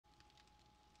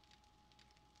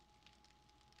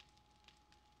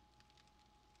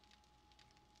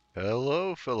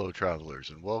Hello, fellow travelers,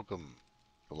 and welcome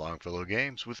to Longfellow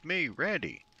Games with me,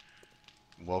 Randy.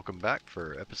 Welcome back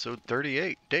for episode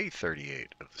 38, day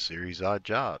 38 of the series Odd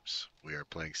Jobs. We are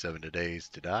playing 7 Days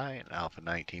to Die in Alpha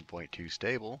 19.2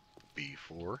 stable,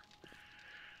 B4.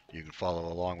 You can follow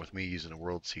along with me using the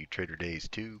World Seed Trader Days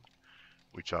 2,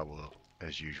 which I will,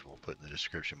 as usual, put in the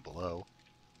description below.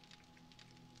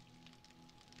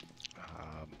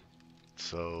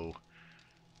 So,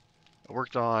 I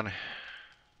worked on,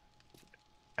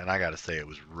 and I gotta say it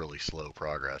was really slow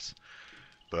progress.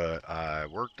 But I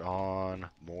worked on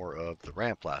more of the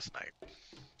ramp last night.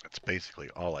 That's basically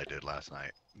all I did last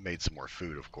night. Made some more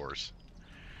food, of course.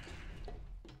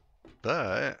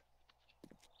 But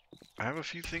I have a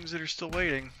few things that are still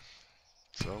waiting.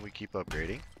 So we keep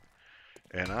upgrading.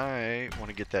 And I want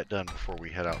to get that done before we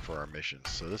head out for our missions.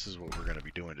 So this is what we're going to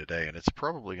be doing today. And it's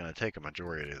probably going to take a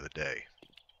majority of the day.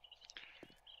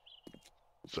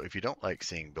 So if you don't like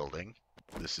seeing building,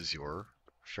 this is your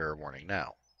fair warning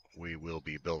now. We will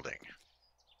be building.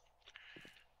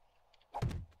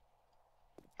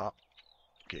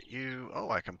 Get you. Oh,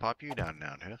 I can pop you down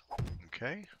now, huh?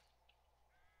 Okay.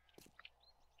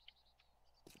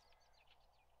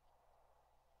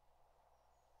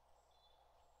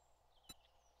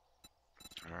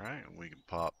 Alright, we can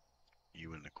pop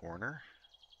you in the corner.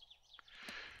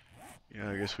 Yeah,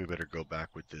 I guess we better go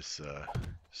back with this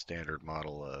standard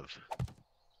model of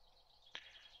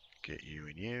get you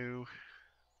and you.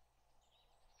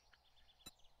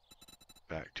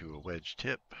 Back to a wedge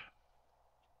tip.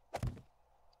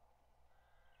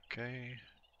 Okay.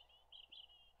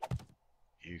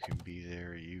 You can be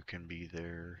there, you can be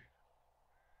there.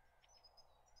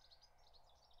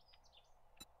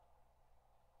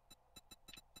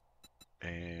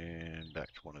 And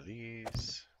back to one of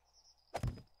these.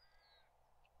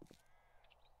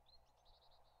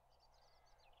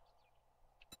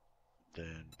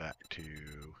 Then back to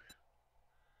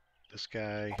this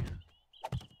guy.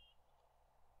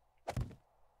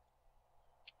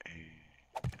 And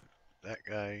that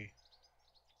guy.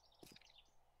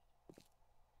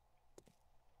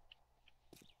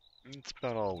 That's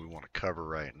about all we want to cover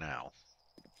right now.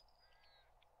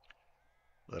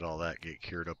 Let all that get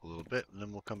cured up a little bit, and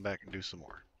then we'll come back and do some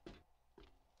more.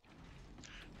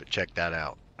 But check that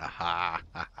out. Aha,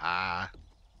 aha.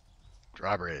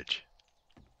 Drawbridge.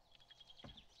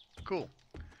 Cool.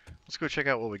 Let's go check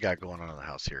out what we got going on in the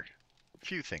house here. A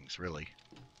few things, really.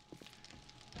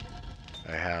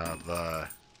 I have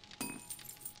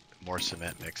more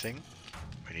cement mixing.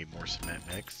 We need more cement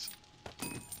mix.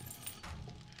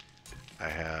 I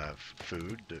have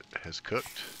food that has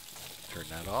cooked. Turn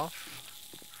that off.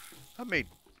 I made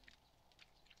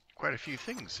quite a few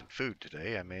things in food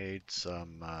today. I made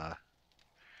some I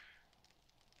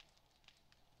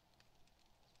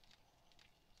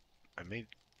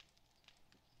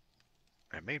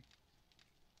made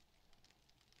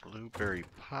blueberry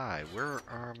pie. Where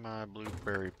are my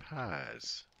blueberry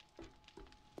pies?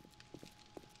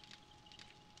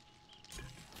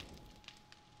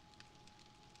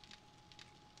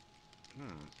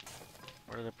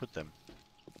 Where did I put them?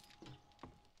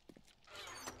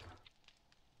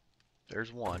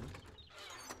 There's one.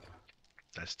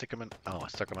 Did I stick them in? Oh, I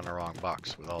stuck them in the wrong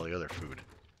box with all the other food.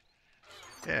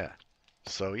 Yeah.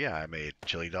 So yeah, I made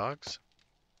chili dogs,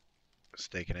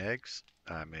 steak and eggs.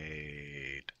 I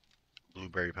made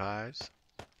blueberry pies.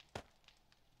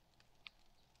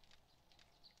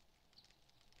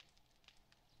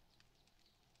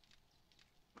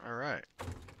 All right.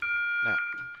 Now.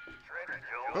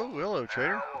 Oh, hello,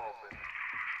 trader.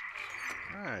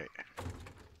 All right.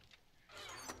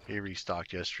 He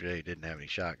restocked yesterday. Didn't have any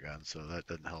shotguns, so that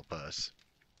doesn't help us.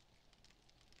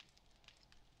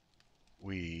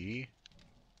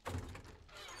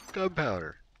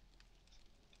 Gunpowder.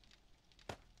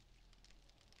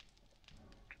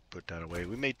 Put that away.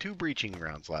 We made 2 breaching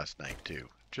rounds last night too,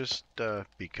 just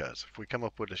because. If we come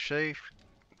up with a safe,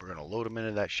 we're gonna load them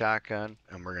into that shotgun,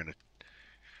 and we're gonna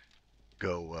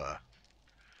go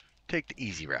take the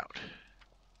easy route.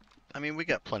 I mean, we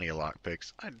got plenty of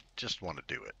lockpicks. I just want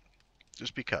to do it,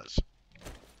 just because.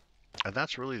 And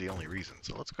that's really the only reason.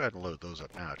 So let's go ahead and load those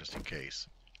up now, just in case.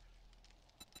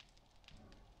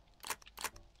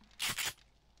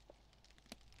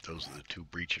 Those are the 2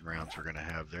 breaching rounds we're gonna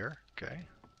have there. Okay.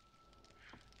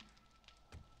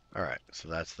 Alright, so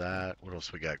that's that. What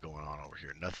else we got going on over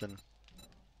here? Nothing.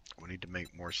 We need to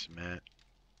make more cement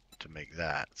to make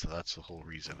that. So that's the whole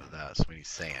reason of that. So we need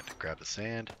sand. Grab the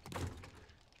sand.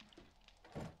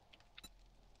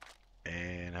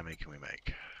 And how many can we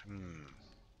make?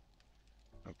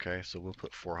 Okay, so we'll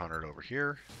put 400 over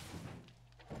here.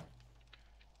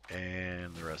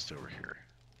 And the rest over here.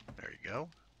 There you go.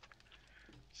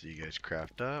 So you guys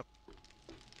craft up.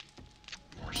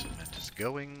 More cement is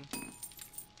going.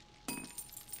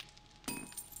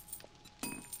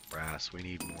 Brass, we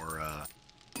need more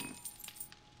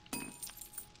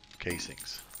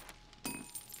casings.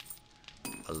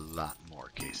 A lot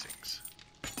more casings.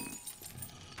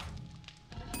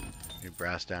 Any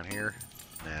brass down here?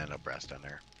 Nah, no brass down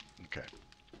there. Okay.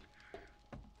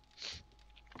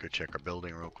 Go check our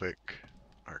building real quick.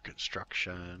 Our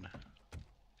construction.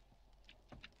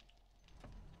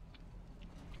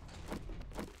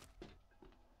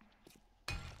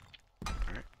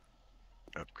 Alright.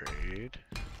 Upgrade.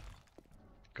 A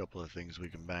couple of things we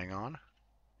can bang on.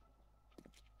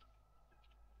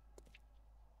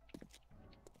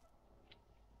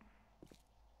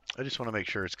 I just want to make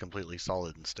sure it's completely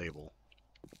solid and stable.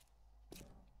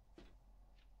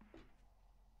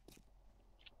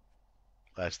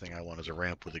 Last thing I want is a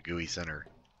ramp with a gooey center.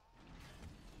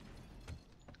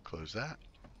 Close that.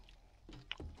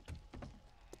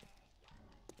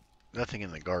 Nothing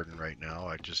in the garden right now.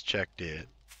 I just checked it.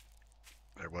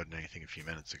 There wasn't anything a few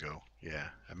minutes ago. Yeah,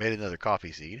 I made another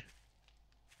coffee seed.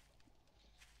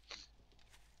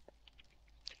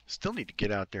 Still need to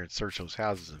get out there and search those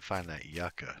houses and find that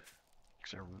yucca.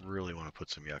 Because I really want to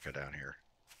put some yucca down here.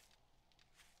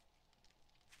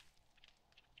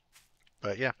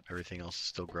 But yeah, everything else is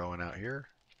still growing out here.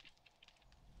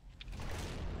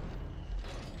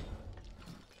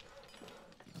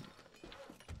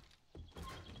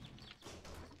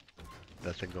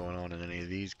 Nothing going on in any of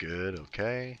these. Good,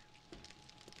 okay.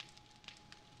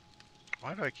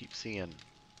 Why do I keep seeing...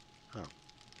 Oh.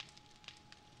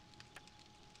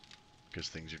 Because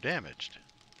things are damaged.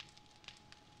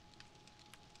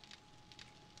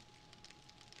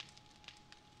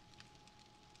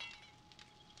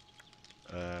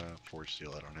 Forged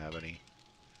steel, I don't have any.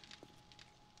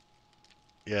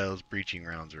 Yeah, those breaching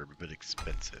rounds are a bit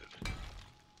expensive.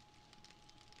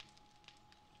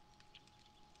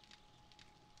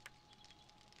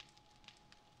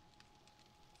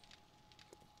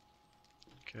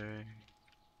 Okay.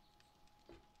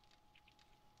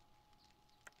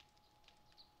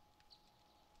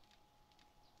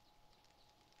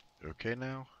 Okay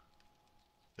now?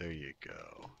 There you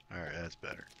go. Alright, that's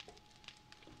better.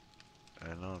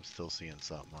 I know I'm still seeing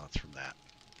something else from that.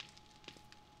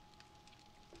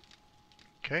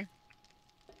 Okay.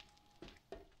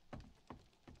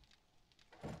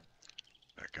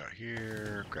 Back out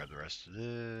here, grab the rest of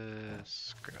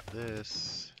this, grab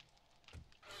this.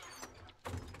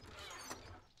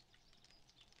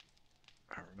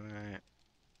 Alright.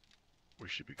 We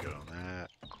should be good on that.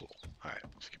 Cool. Alright,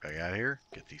 let's get back out of here,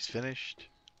 get these finished.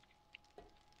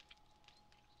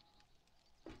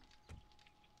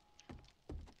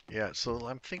 Yeah, so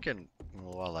I'm thinking,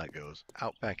 well, while that goes,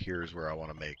 out back here is where I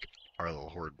want to make our little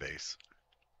horde base.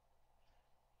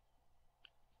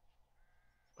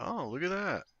 Oh, look at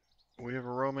that. We have a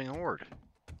roaming horde.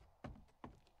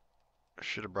 I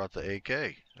should have brought the AK.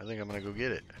 I think I'm going to go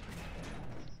get it.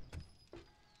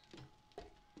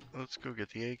 Let's go get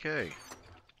the AK.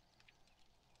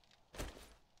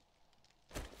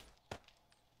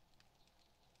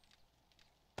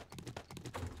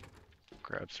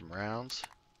 Grab some rounds.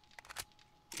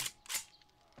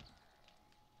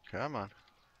 Come on.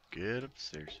 Get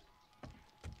upstairs.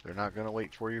 They're not going to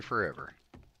wait for you forever.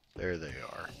 There they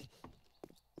are.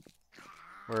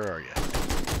 Where are you?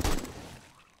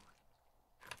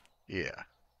 Yeah.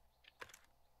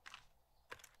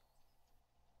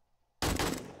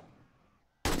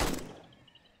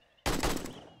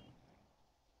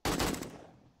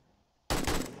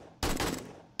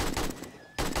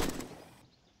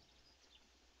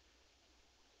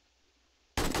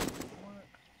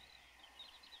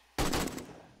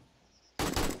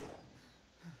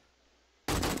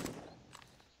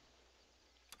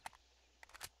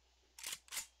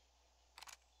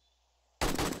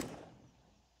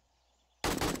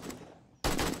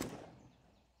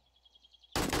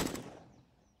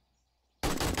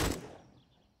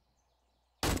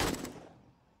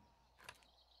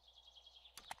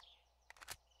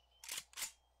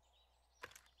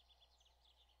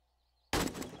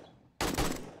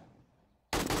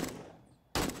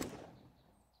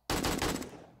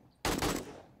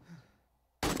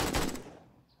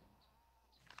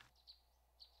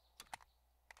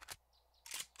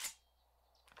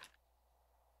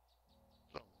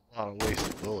 A lot of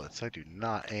wasted bullets. I do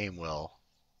not aim well.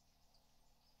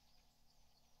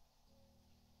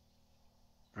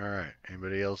 Alright,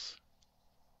 anybody else?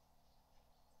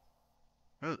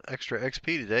 Oh, extra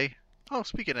XP today. Oh,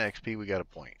 speaking of XP, we got a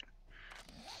point.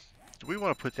 Do we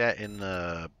want to put that in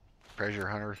the Treasure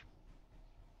hunter.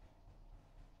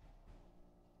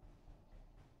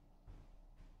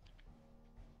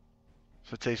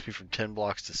 So it takes me from 10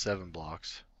 blocks to 7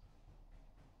 blocks.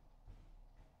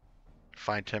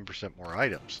 Find 10% more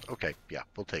items. Okay, yeah,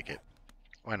 we'll take it.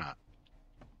 Why not?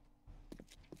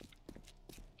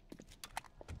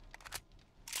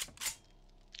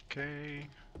 Okay.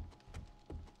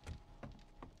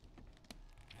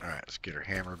 Alright, let's get our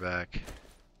hammer back.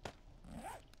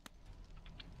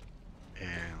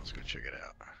 And let's go check it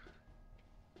out.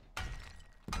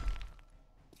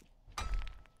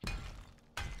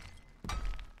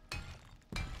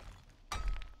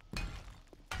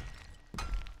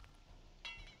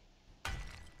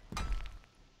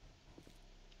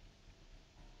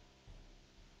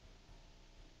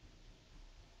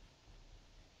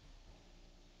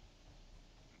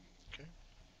 Okay.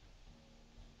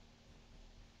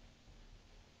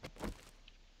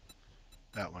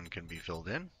 That one can be filled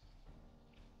in.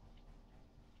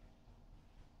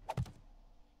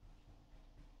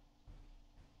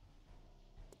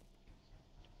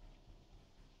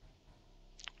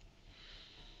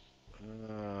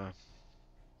 Uh,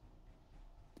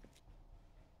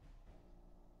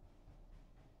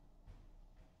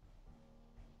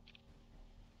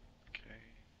 okay.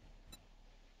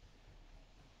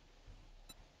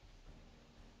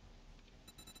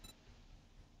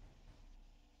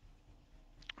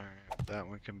 Alright, that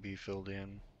one can be filled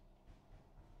in.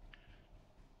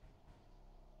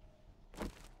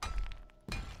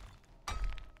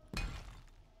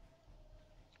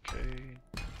 Okay.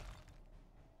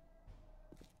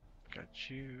 Got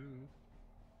you.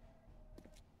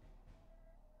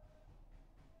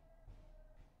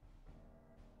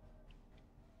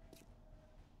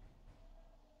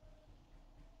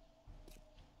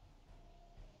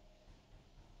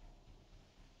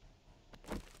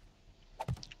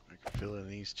 I can fill in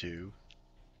these two.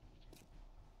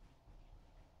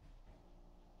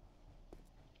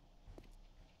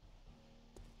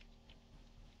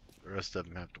 The rest of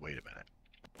them have to wait a minute.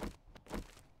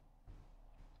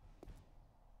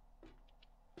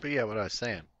 But yeah, what I was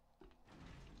saying.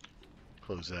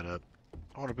 Close that up.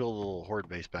 I want to build a little horde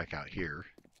base back out here.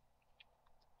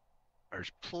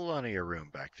 There's plenty of room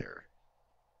back there.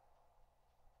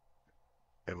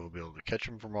 And we'll be able to catch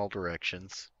them from all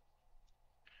directions.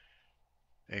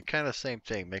 And kind of same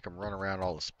thing, make them run around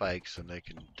all the spikes and they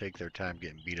can take their time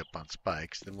getting beat up on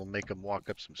spikes. Then we'll make them walk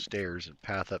up some stairs and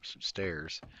path up some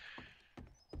stairs.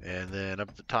 And then up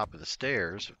at the top of the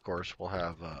stairs, of course, we'll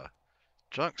have a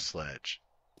junk sledge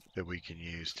that we can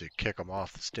use to kick them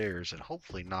off the stairs and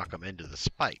hopefully knock them into the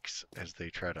spikes as they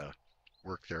try to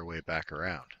work their way back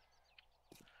around.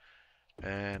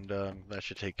 And that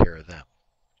should take care of them.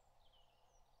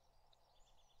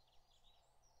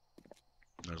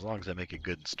 As long as I make it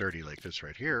good and sturdy like this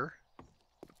right here,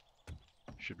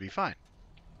 should be fine.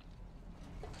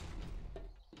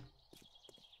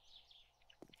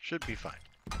 Should be fine.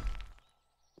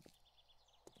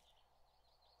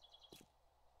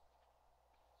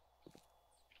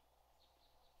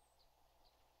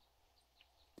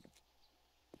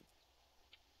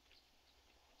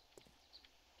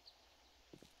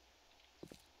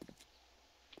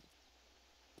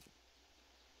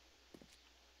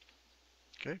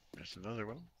 Okay, there's another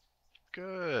one.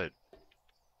 Good.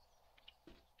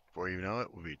 Before you know it,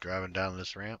 we'll be driving down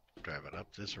this ramp, driving up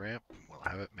this ramp, and we'll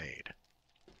have it made.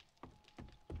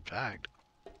 In fact,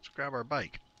 let's grab our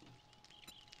bike.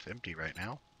 It's empty right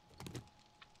now.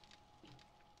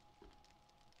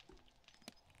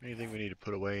 Anything we need to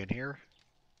put away in here?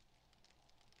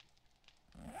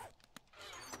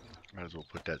 Might as well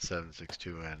put that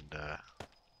 7.62 and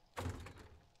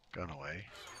gun away.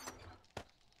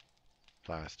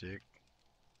 Plastic.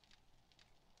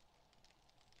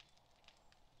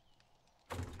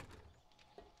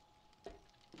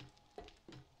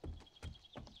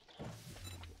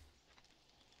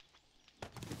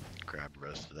 Grab the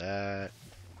rest of that.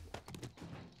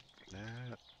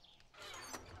 That.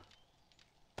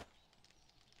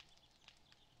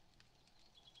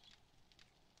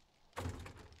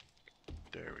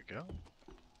 There we go.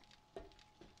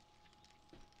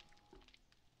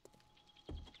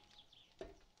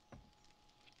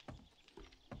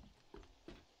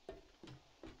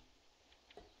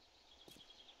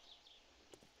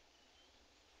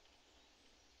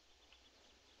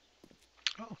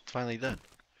 Oh, it's finally done.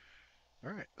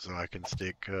 Alright, so I can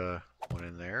stick one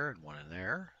in there and one in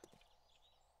there.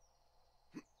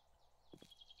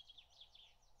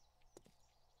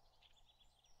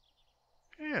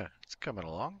 Yeah, it's coming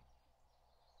along.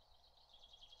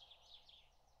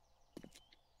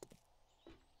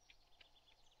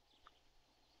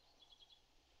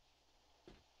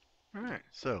 Alright,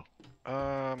 so,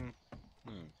 um,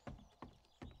 hmm.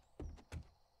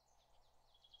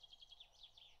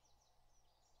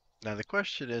 Now the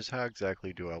question is, how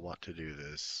exactly do I want to do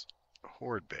this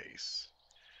horde base?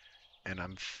 And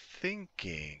I'm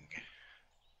thinking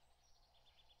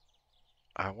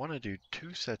I want to do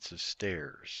 2 sets of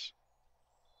stairs.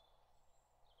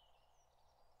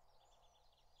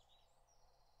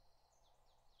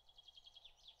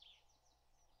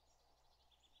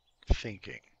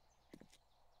 Thinking.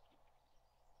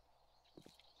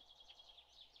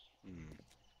 Hmm.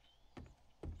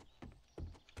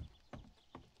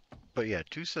 But yeah,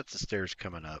 2 sets of stairs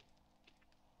coming up.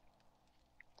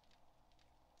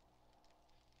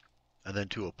 And then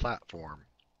to a platform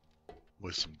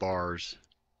with some bars.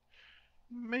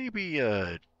 Maybe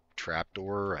a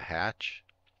trapdoor or a hatch.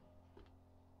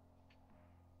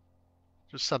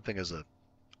 Just something as a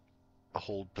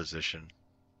hold position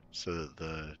so that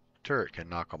the turret can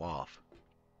knock them off.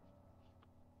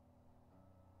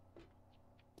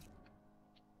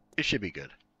 It should be good.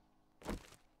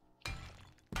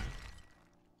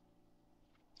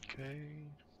 Okay.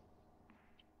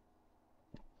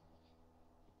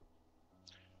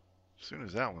 As soon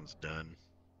as that one's done,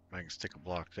 I can stick a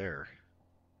block there.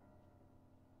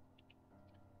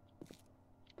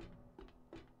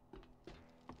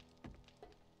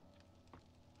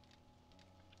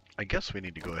 I guess we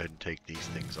need to go ahead and take these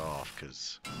things off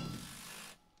because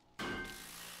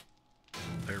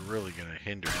they're really going to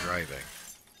hinder driving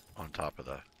on top of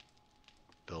the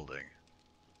building.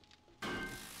 Get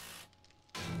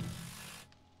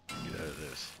out of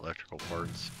this. Electrical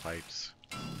parts, pipes,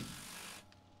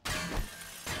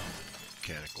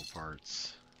 mechanical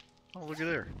parts. Oh, look at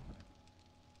there.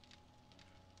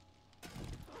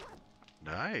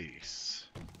 Nice.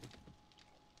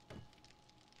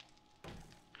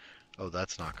 Oh,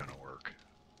 that's not going to work.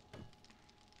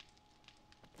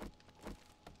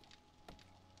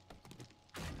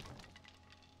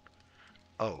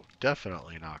 Oh,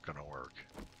 definitely not going to work.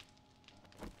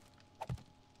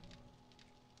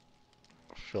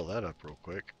 Fill that up real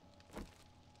quick.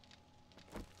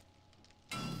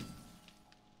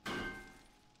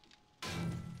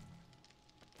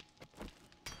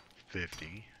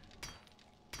 $50.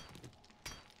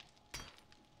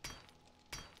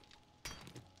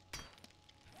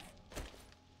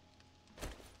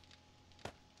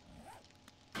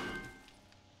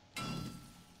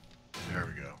 There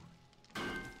we go.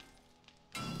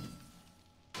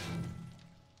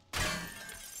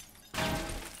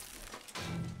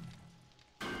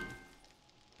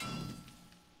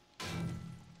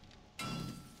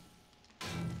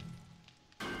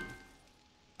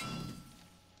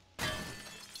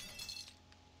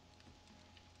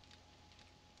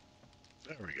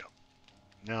 There we go.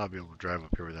 Now I'll be able to drive up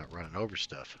here without running over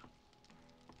stuff.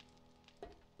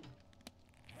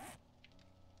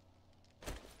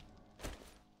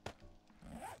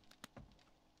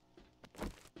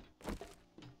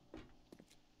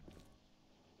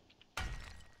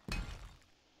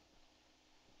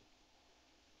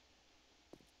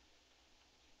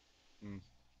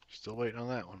 Still waiting on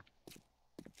that one.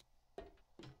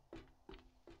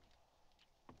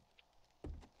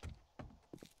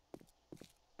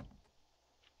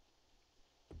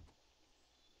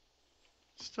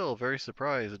 Still very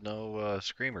surprised no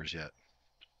screamers yet.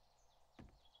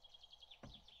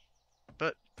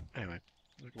 But anyway,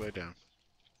 look way down.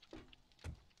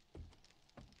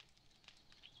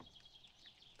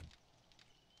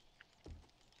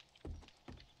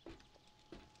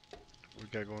 What we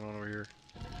got going on over here?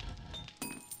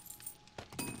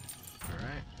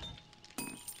 Alright.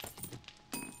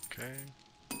 Okay.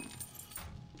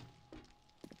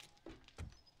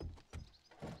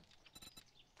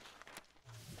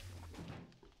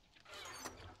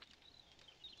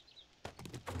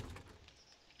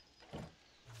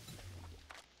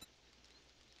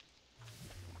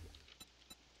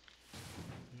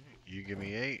 You give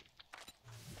me 8.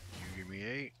 You give me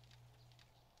 8.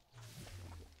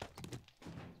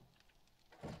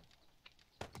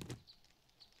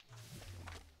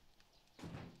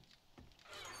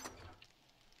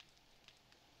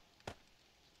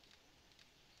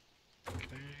 Okay.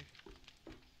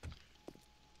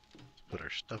 Let's put our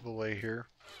stuff away here.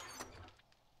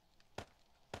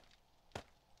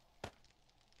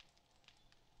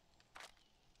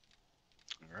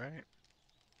 Alright.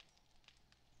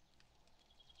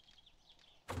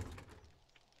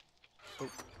 Oh,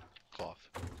 cloth.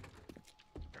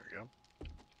 There we go.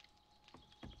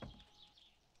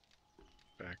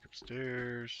 Back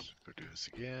upstairs. Go do this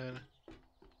again.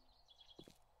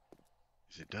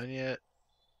 Is it done yet?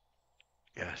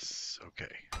 Yes.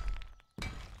 Okay.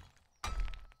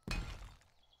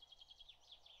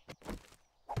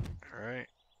 Alright,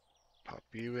 pop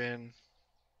you in.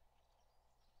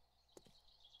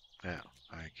 Now,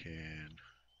 I can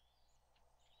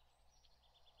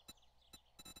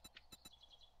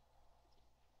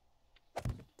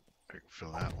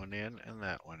fill that one in and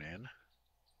that one in.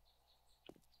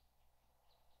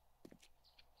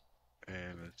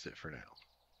 And that's it for now.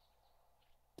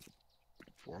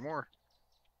 4 more.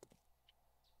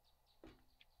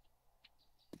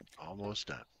 Almost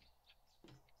done.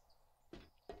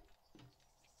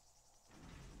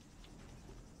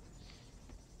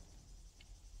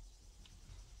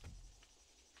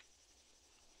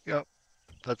 Yep,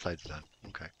 that side's done.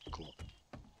 Okay, cool.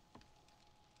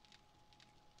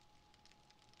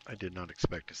 I did not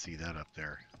expect to see that up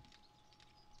there.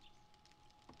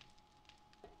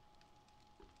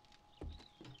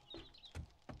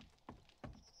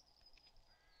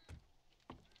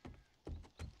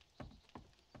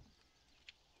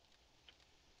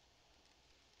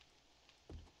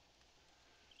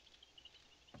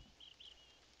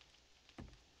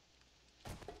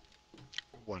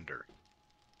 Wonder.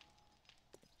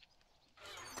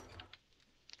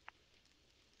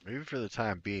 Maybe for the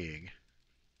time being,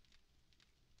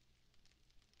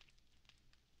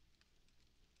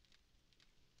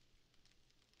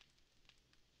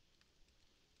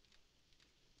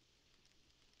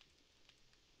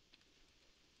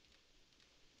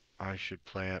 I should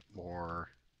plant more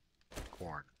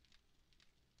corn.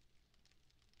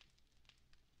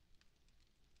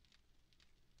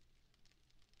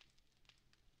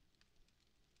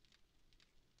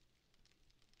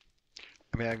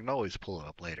 I mean, I can always pull it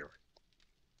up later.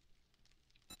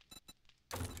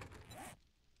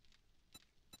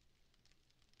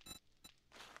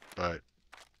 But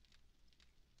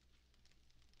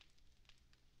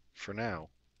for now,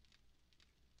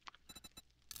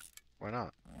 why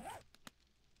not?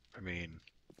 I mean,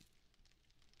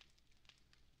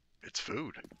 it's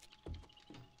food.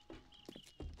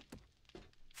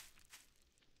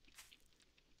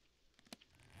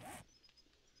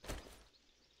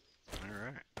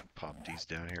 Alright, pop these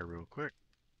down here real quick.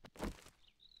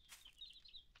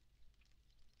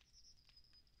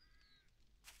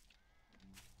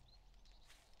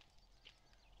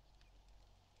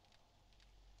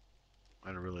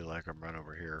 I'd really like them right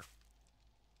over here.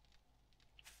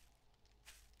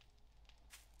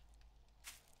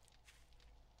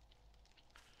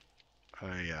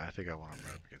 Yeah, I think I want them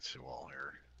right up against the wall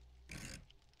here.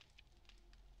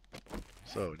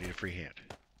 So, need a free hand.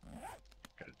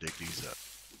 Gotta dig these up.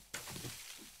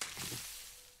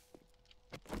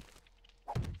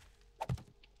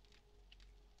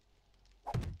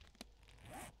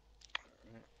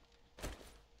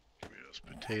 Give me those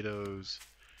potatoes.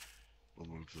 We'll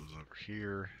move those over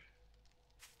here.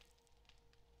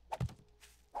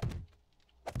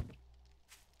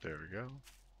 There we go.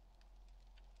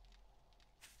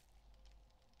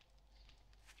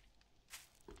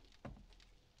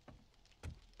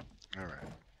 Alright.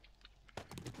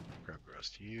 Grab the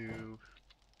rest of you.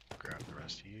 Grab the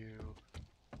rest of you.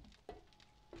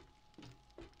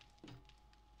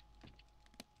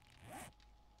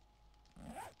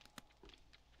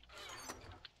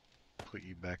 Put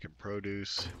you back in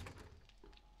produce.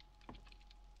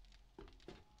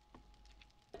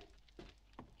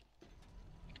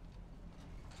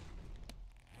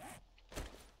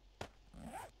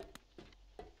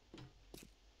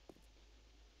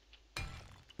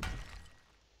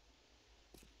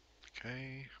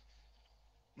 Okay.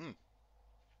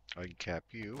 I can cap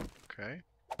you. Okay.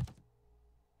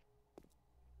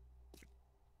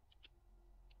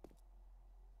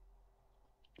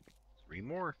 Three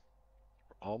more.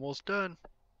 We're almost done.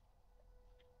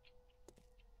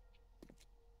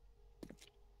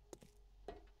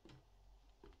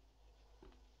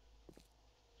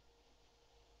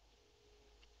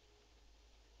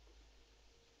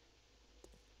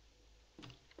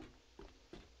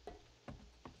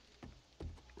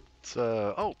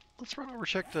 Let's run over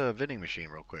check the vending machine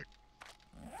real quick.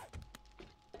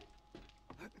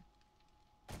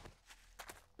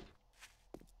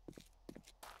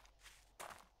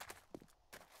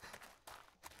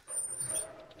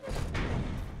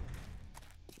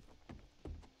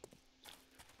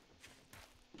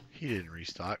 He didn't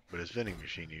restock, but his vending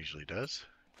machine usually does.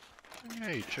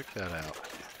 Hey, check that out.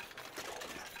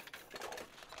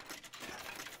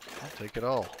 I'll take it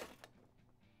all.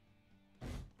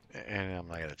 And I'm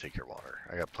not gonna take your water.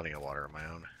 I got plenty of water of my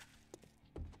own.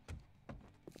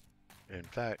 In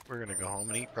fact, we're gonna go home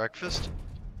and eat breakfast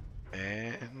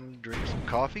and drink some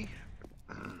coffee.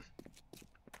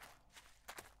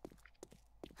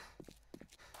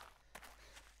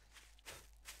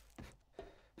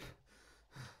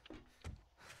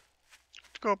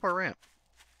 go up our ramp.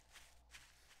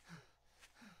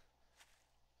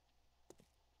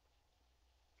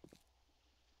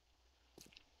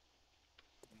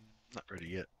 Not ready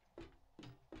yet.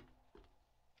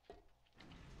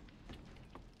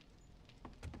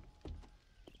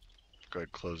 Go ahead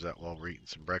and close that while we're eating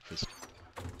some breakfast.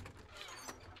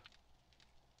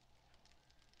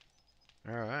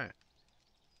 Alright.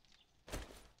 How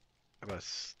about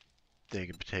steak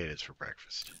and potatoes for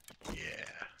breakfast? Yeah,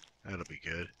 that'll be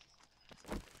good.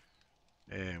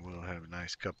 And we'll have a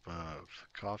nice cup of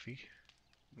coffee.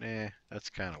 Nah, that's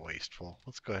kind of wasteful.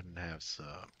 Let's go ahead and have some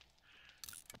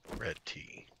red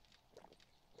tea.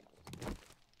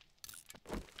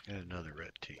 And another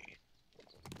red tea.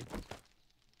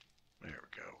 There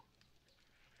we go.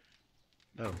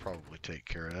 That'll probably take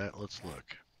care of that. Let's look.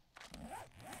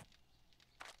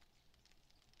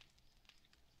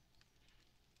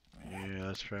 Yeah,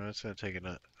 that's gonna take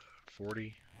a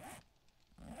 40.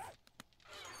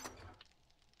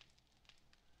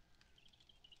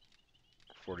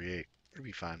 48. It'll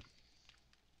be fine.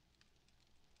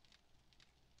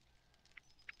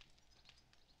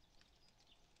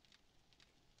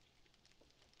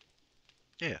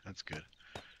 Yeah, that's good.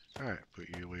 Alright, put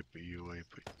you away, put you away,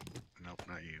 put... Nope,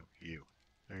 not you. You.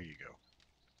 There you go.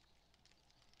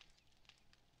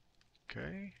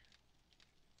 Okay.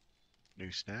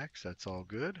 New snacks, that's all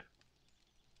good.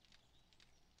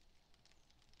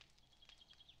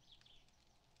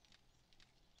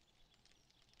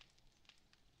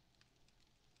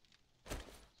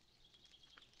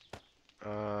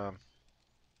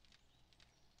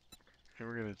 And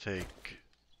we're gonna take...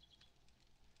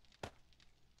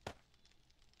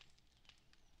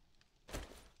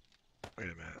 Wait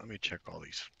a minute, let me check all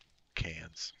these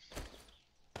cans.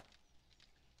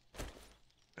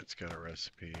 It's got a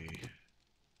recipe.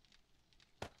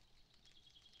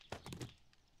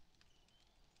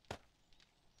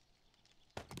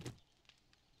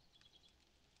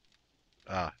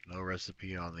 Ah, no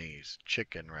recipe on these.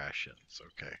 Chicken rations.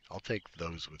 Okay, I'll take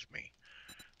those with me.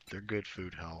 They're good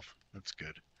food health. That's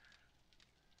good.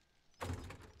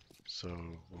 So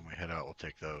when we head out, we'll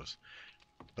take those.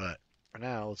 But for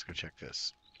now, let's go check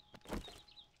this.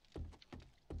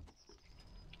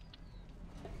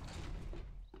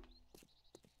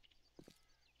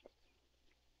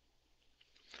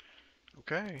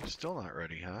 Okay, still not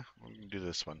ready, huh? We can do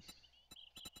this one.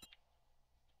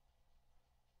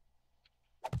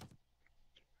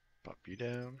 Pop you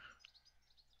down.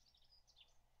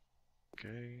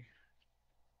 Okay.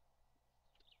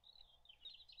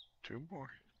 2 more.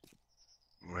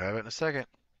 We'll have it in a second.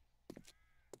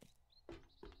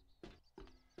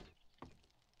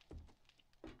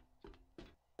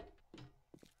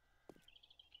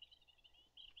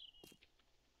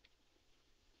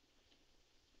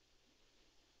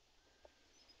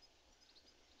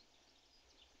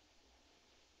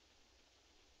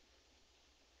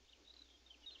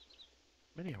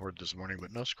 Mini horde this morning,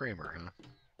 but no screamer, huh?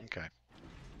 Okay.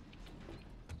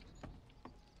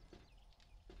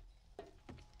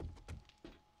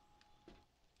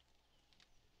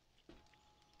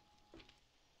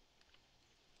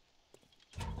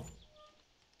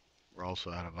 We're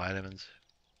also out of vitamins.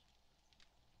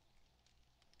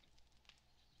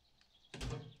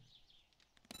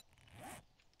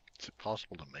 Is it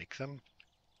possible to make them?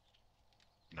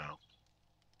 No.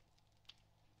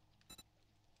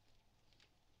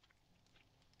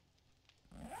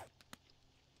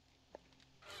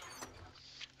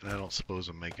 And I don't suppose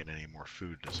I'm making any more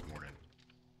food this morning.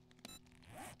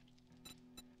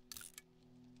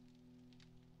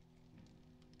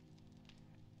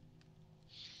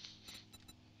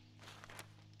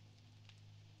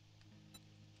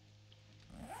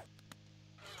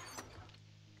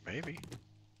 Maybe.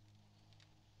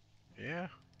 Yeah.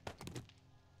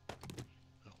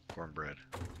 Oh, cornbread.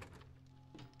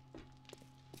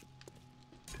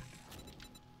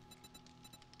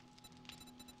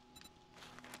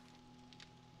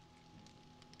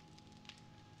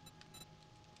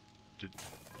 Did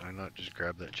I not just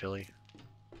grab that chili?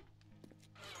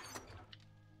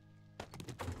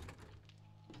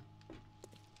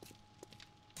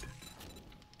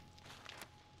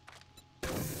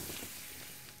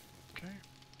 Okay.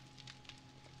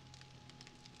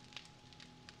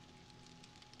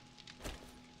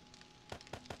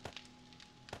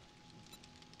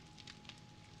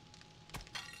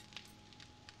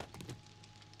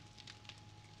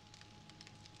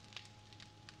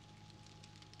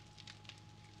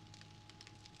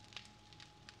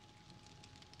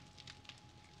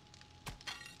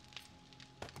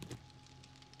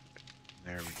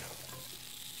 There we go.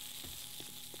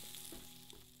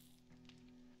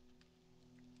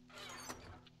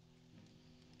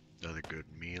 Another good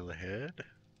meal ahead.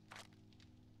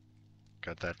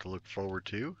 Got that to look forward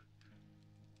to.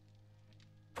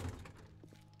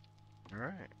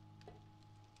 Alright.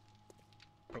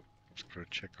 Oh, let's go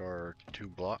check our 2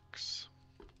 blocks.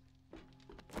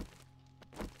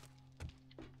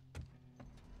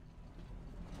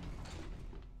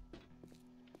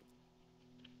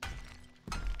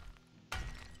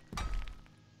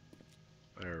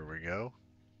 There we go.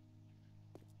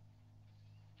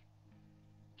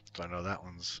 So I know that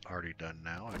one's already done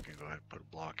now. I can go ahead and put a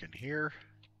block in here.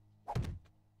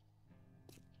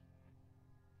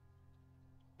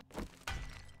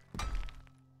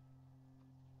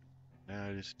 Now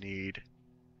I just need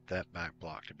that back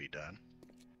block to be done.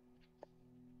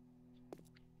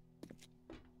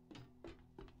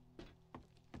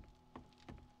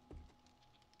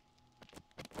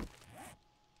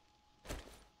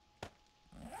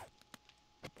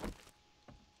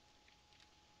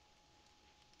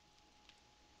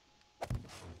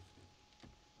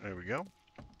 There we go.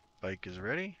 Bike is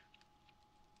ready.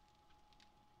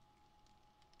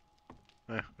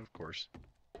 Of course.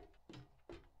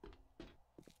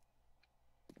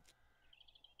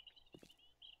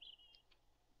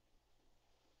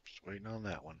 Just waiting on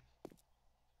that one.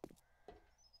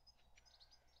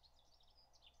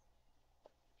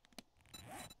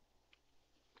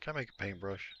 Can I make a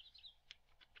paintbrush?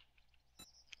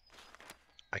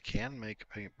 I can make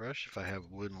a paintbrush if I have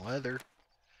wood and leather.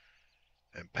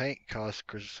 And paint costs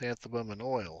chrysanthemum and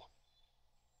oil.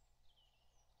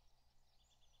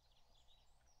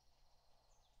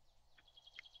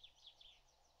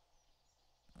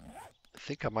 I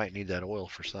think I might need that oil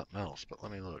for something else, but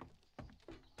let me look.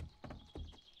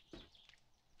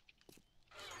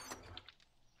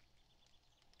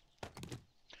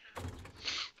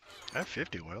 I have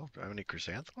 50 oil. Do I have any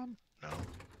chrysanthemum? No.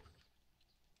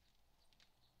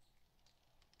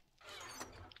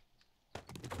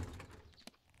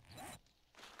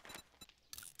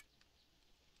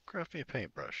 Craft me a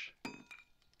paintbrush.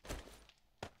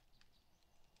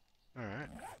 Alright.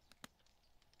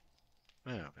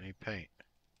 Yeah, I need paint.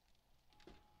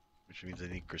 Which means I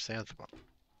need chrysanthemum.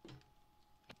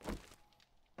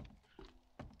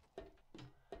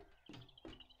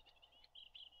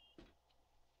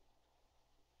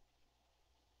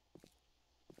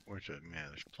 Which, man,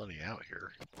 there's plenty out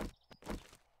here.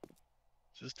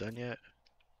 Is this done yet?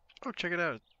 Oh, check it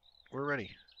out. We're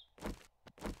ready.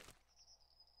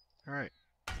 Alright.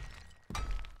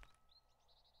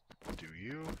 Do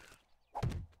you?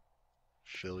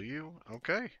 Fill you?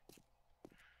 Okay.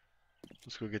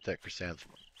 Let's go get that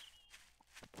chrysanthemum.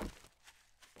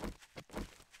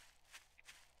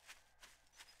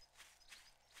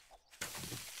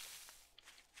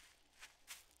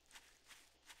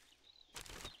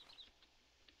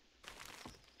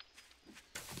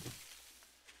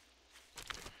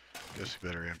 Guess we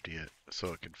better empty it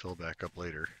so it can fill back up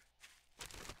later.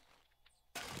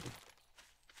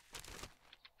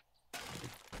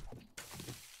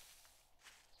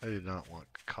 I did not want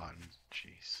cotton.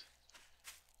 Jeez.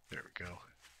 There we go.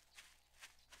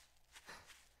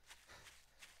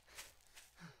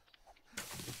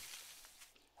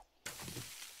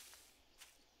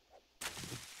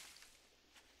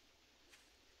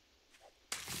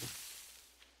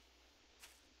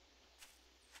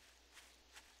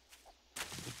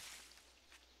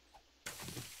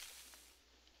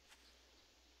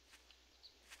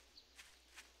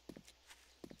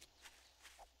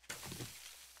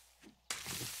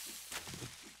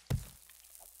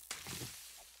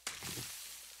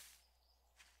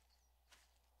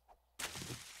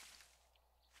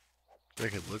 I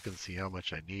can look and see how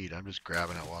much I need. I'm just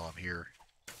grabbing it while I'm here.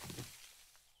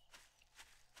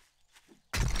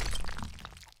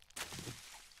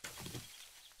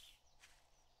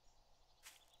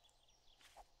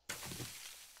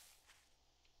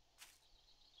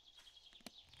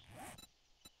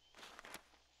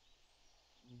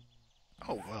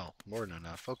 Oh, well, more than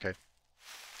enough. Okay.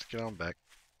 Let's get on back.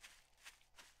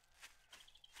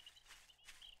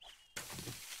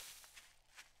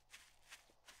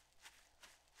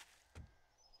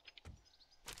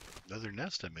 Another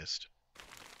nest I missed.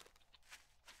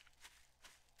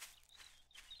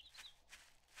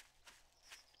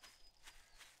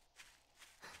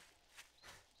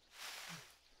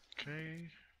 Okay.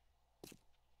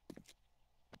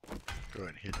 Go ahead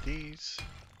and hit these.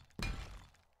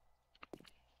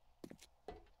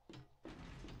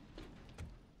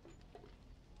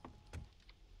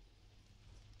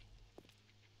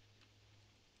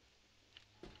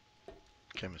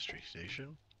 Chemistry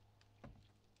station.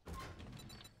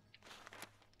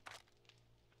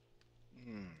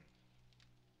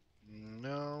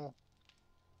 No.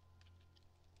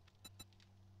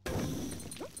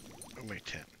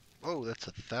 Oh, that's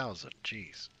 1,000.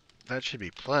 Jeez. That should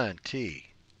be plenty.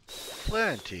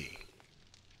 Plenty.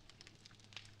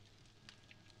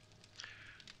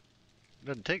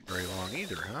 Doesn't take very long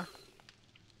either, huh?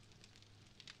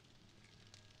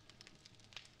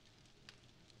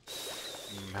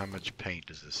 How much paint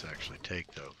does this actually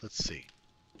take, though? Let's see.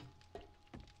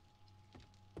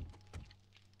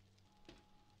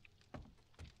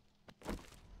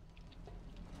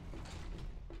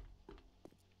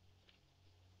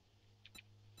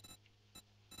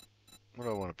 What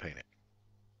do I want to paint it?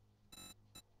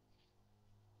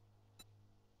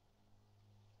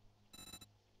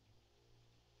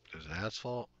 There's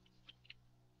asphalt.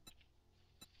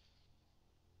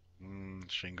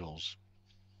 Shingles.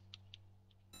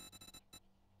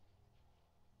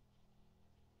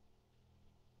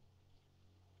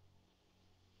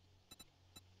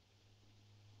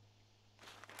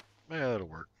 Yeah, that'll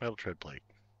work. Metal tread plate.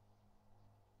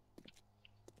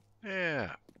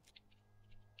 Yeah.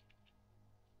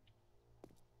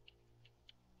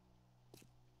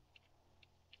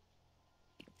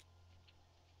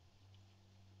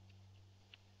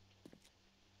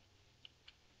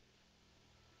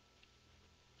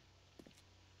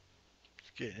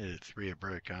 It's getting it at 3 a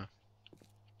brick, huh?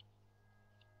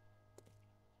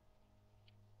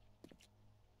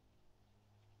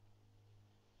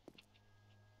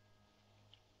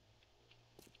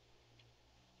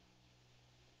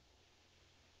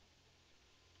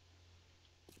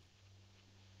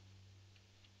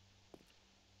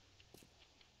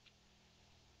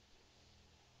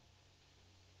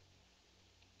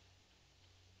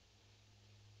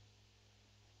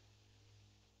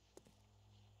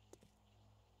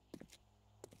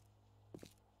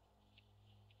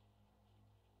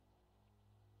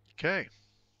 Okay.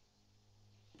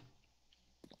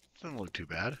 Doesn't look too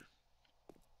bad.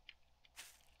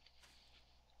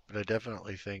 But I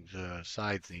definitely think the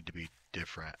sides need to be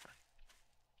different.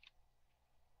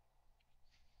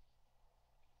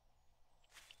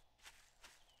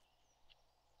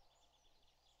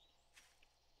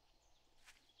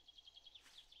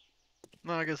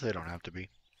 No, I guess they don't have to be.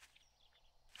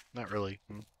 Not really.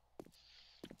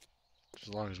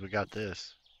 As long as we got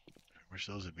this. I wish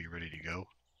those would be ready to go.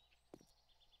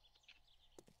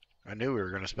 I knew we were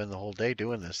going to spend the whole day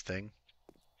doing this thing.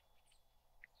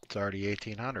 It's already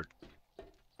 1800.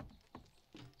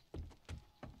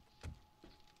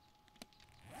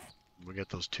 We got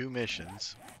those 2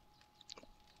 missions.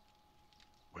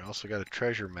 We also got a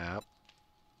treasure map.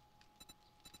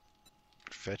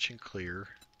 Fetch and clear.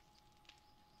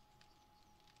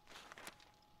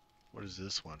 What is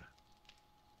this one?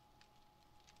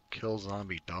 Kill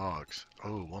zombie dogs.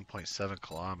 Oh, 1.7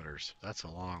 kilometers. That's a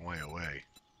long way away.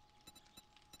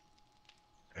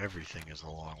 Everything is a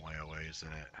long way away, isn't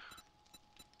it?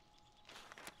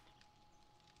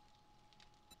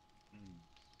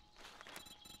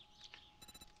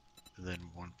 And then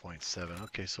 1.7.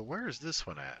 Okay, so where is this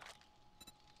one at?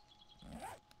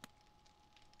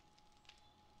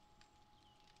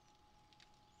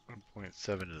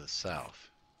 1.7 to the south.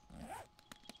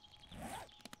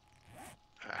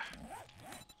 Ah.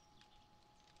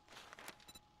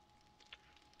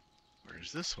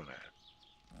 Where's this one at?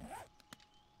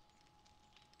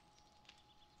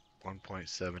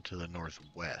 1.7 to the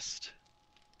northwest.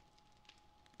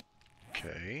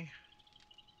 Okay.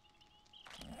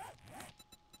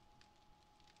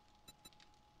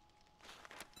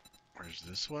 Where's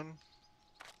this one?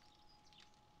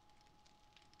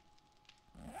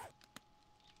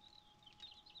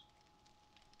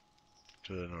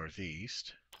 To the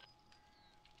northeast.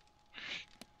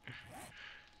 I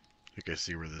think I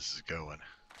see where this is going.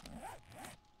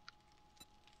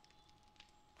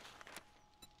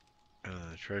 And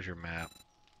then the treasure map.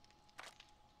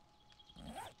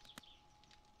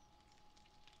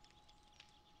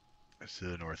 It's to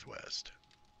the northwest.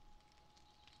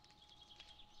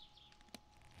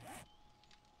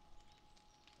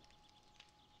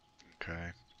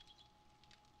 Okay.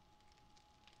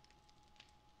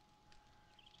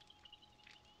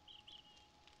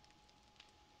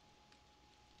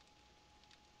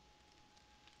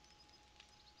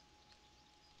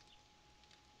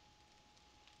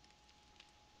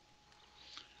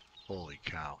 Holy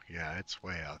cow. Yeah, it's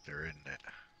way out there, isn't it?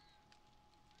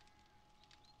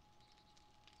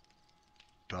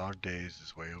 Dog Days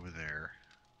is way over there.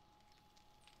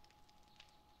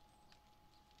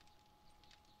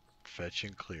 Fetch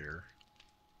and clear.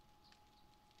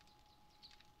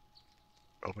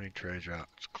 Opening treasure out,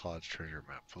 Claude's treasure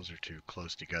map. Those are 2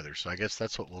 close together. So I guess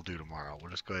that's what we'll do tomorrow.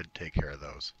 We'll just go ahead and take care of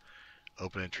those.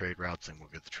 Open and trade routes and we'll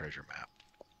get the treasure map.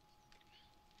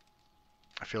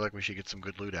 I feel like we should get some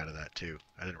good loot out of that too.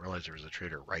 I didn't realize there was a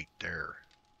trader right there.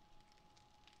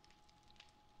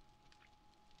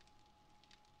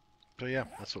 But yeah,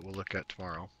 that's what we'll look at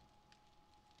tomorrow.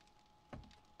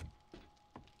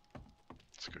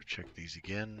 Let's go check these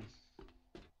again.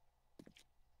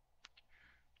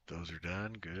 Those are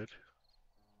done, good.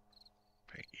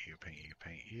 Paint you, paint you,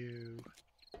 paint you.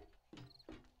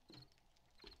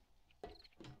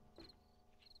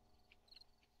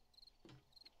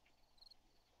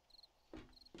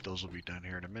 Those will be done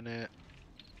here in a minute.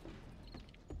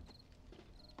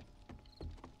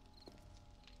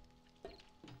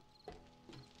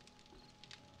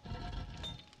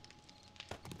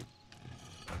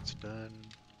 That's done.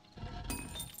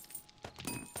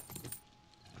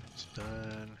 That's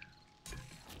done.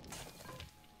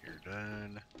 You're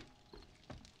done.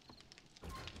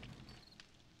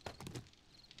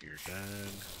 You're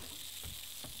done.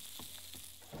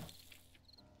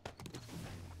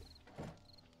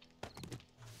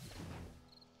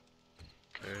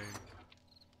 Okay.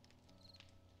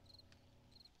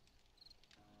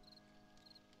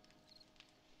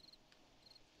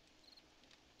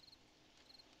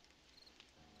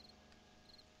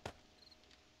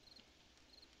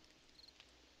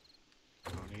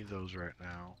 Don't need those right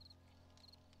now.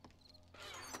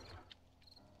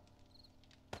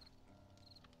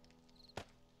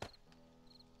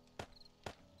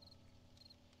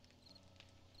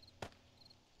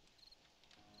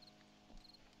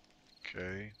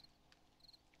 Okay.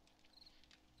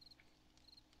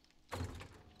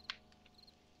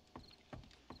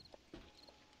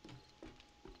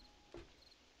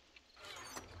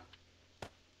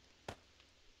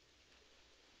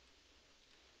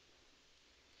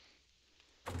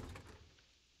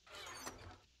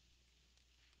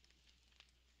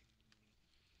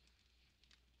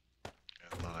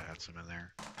 I thought I had some in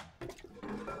there.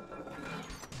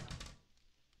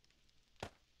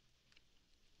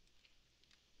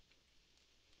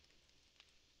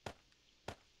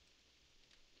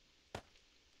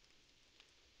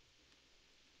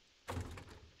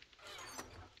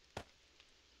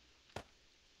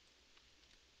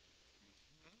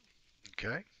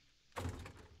 Okay.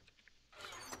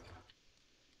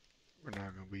 We're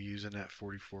not going to be using that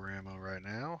 44 ammo right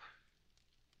now.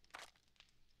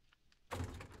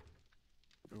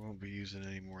 We won't be using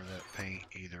any more of that paint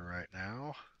either right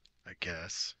now, I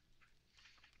guess.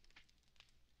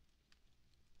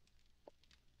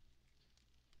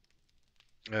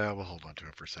 Yeah, we'll hold on to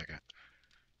it for a second.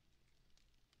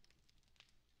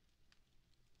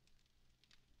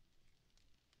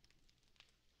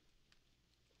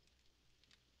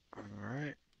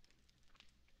 Alright.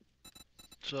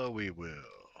 So we will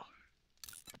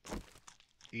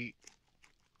eat.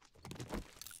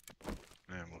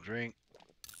 And we'll drink.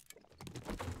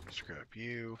 Scrap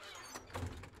you.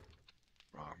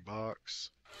 Wrong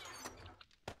box.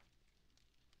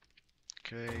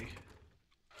 Okay.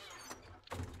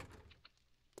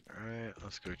 Alright,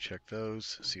 let's go check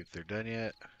those, see if they're done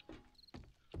yet.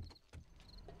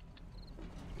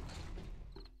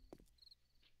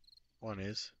 One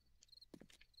is.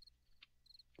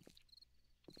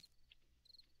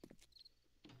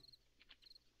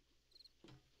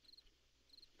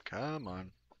 Come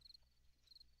on.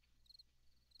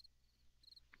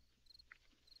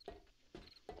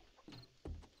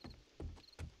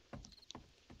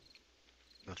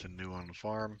 Nothing new on the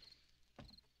farm.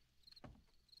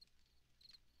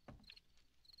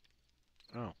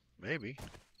 Oh, maybe.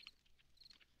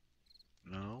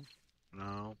 No.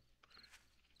 No.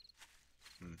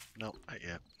 Nope, not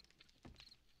yet.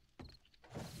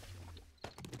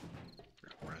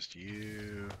 Grab the rest of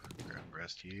you. Grab the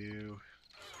rest of you.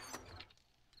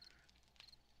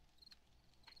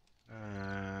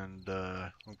 And,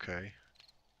 okay.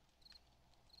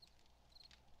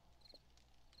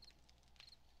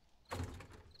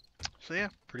 So yeah,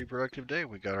 pretty productive day.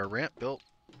 We got our ramp built.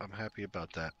 I'm happy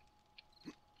about that.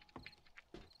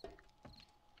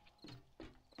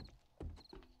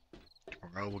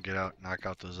 Tomorrow we'll get out and knock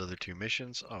out those other two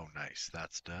missions. Oh, nice.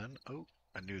 That's done. Oh,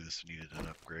 I knew this needed an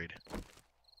upgrade.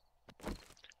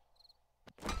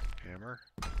 Hammer.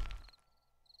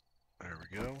 There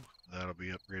we go. That'll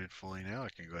be upgraded fully now. I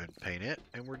can go ahead and paint it,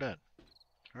 and we're done.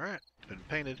 Alright, been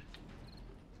painted.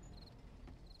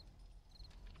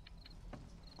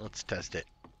 Let's test it.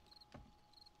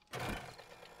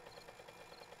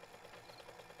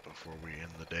 Before we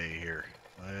end the day here.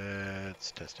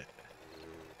 Let's test it.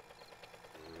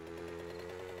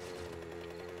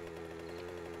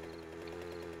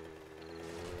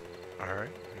 Alright,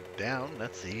 down,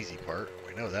 that's the easy part.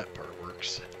 We know that part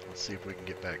works. Let's see if we can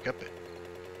get back up it.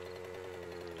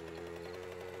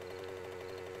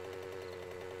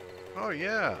 Oh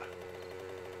yeah.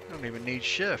 Don't even need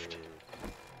shift.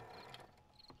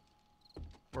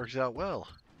 Works out well.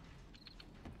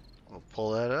 We'll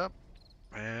pull that up,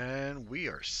 and we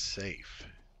are safe.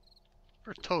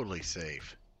 We're totally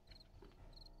safe.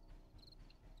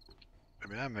 I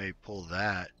mean, I may pull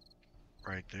that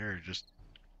right there just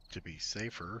to be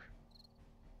safer.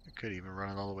 I could even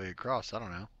run it all the way across. I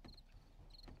don't know.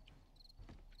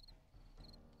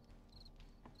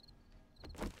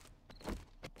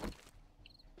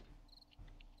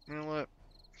 You know what?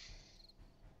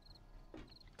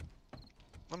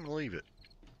 I'm going to leave it.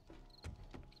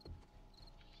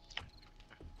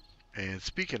 And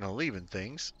speaking of leaving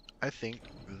things, I think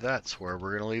that's where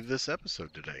we're going to leave this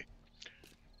episode today.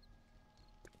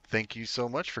 Thank you so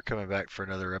much for coming back for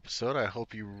another episode. I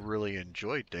hope you really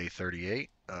enjoyed day 38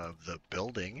 of the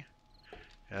building.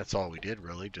 That's all we did,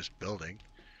 really, just building.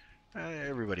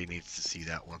 Everybody needs to see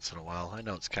that once in a while. I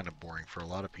know it's kind of boring for a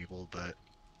lot of people, but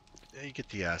you get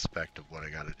the aspect of what I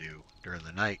got to do during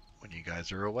the night when you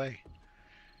guys are away.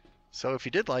 So if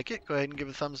you did like it, go ahead and give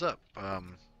it a thumbs up.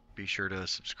 Be sure to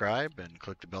subscribe and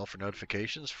click the bell for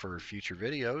notifications for future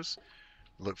videos.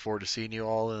 Look forward to seeing you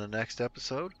all in the next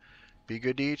episode. Be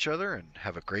good to each other and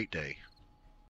have a great day.